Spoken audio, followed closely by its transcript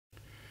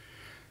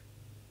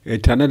A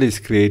tunnel is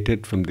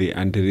created from the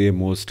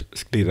anteriormost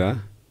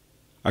sclera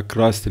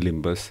across the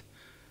limbus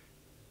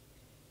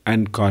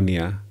and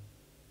cornea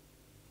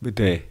with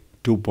a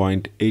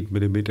 2.8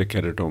 mm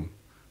keratome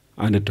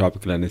under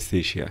topical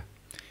anesthesia.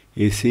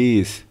 AC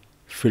is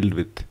filled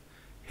with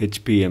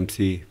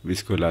HPMC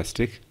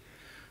viscoelastic.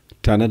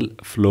 Tunnel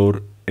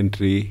floor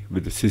entry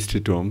with the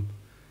cystotome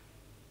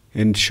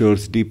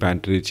ensures deep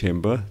anterior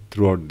chamber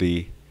throughout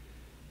the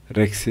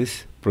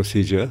rhexis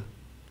procedure.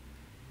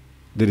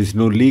 There is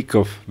no leak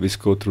of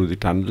visco through the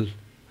tunnel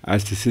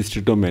as the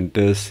cystotome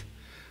enters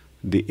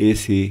the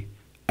AC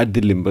at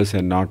the limbus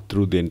and not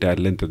through the entire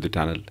length of the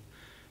tunnel.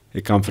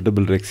 A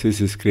comfortable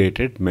rhexis is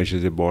created,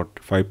 measures about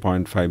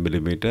 5.5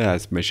 mm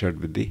as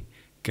measured with the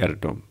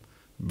keratome,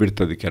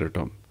 width of the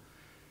keratome.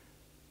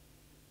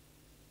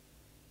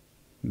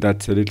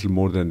 That's a little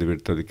more than the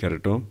width of the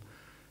keratome.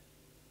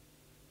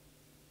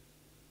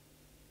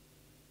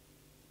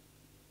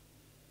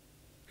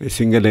 A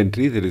single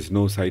entry, there is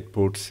no side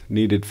ports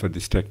needed for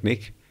this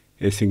technique.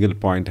 A single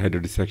point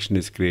hydrodissection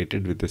is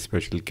created with a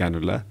special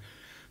cannula.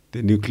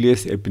 The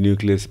nucleus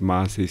epinucleus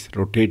mass is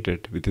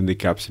rotated within the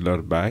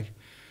capsular bag.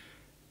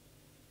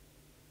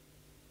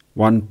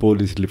 One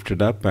pole is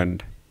lifted up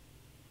and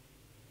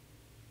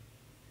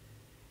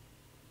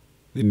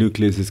the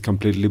nucleus is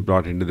completely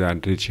brought into the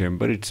anterior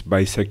chamber. It's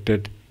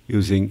bisected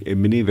using a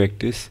mini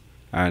vectis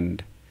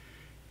and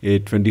a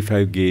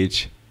 25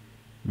 gauge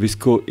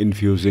visco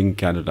infusing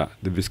cannula.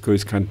 The visco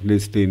is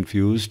continuously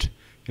infused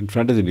in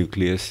front of the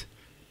nucleus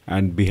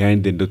and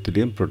behind the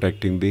endothelium,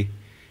 protecting the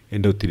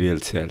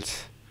endothelial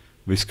cells.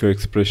 Visco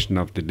expression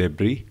of the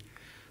debris.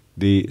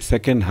 The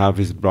second half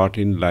is brought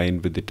in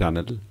line with the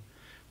tunnel,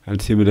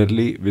 and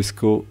similarly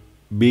visco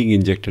being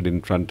injected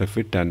in front of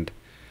it, and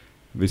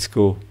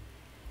visco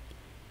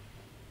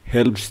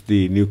helps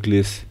the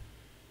nucleus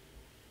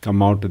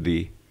come out of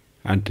the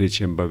anterior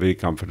chamber very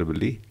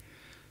comfortably.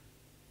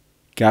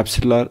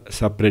 Capsular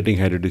separating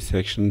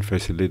hydrodissection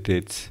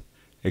facilitates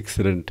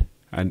excellent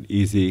and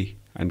easy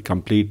and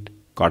complete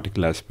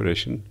cortical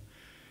aspiration.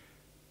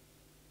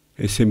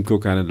 A Simcoe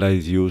cannula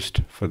is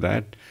used for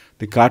that.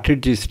 The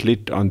cartridge is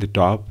slit on the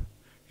top.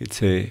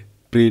 It's a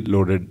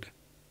pre-loaded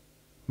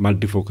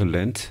multifocal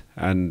lens,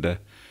 and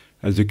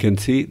as you can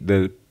see,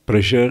 the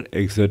pressure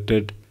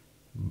exerted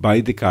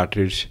by the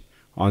cartridge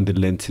on the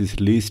lens is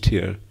least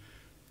here,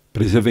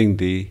 preserving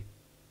the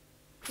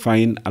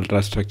fine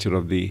ultrastructure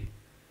of the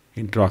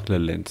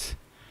intraocular lens.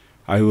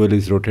 IOL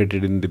is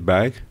rotated in the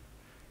bag,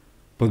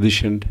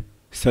 positioned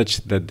such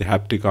that the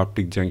haptic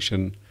optic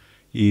junction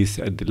is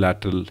at the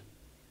lateral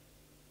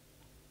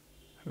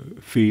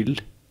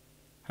field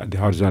at the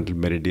horizontal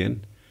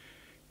meridian.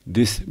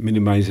 This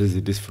minimizes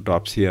the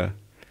dysphotopsia.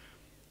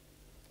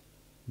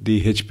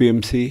 The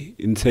HPMC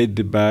inside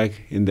the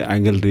bag in the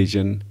angle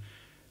region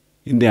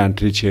in the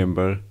anterior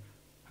chamber,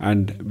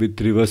 and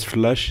with reverse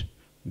flush,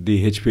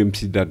 the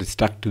HPMC that is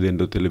stuck to the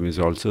endothelium is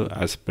also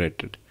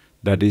aspirated.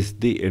 That is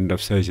the end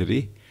of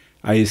surgery.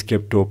 Eye is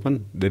kept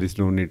open. There is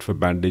no need for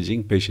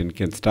bandaging. Patient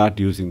can start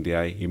using the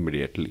eye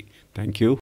immediately. Thank you.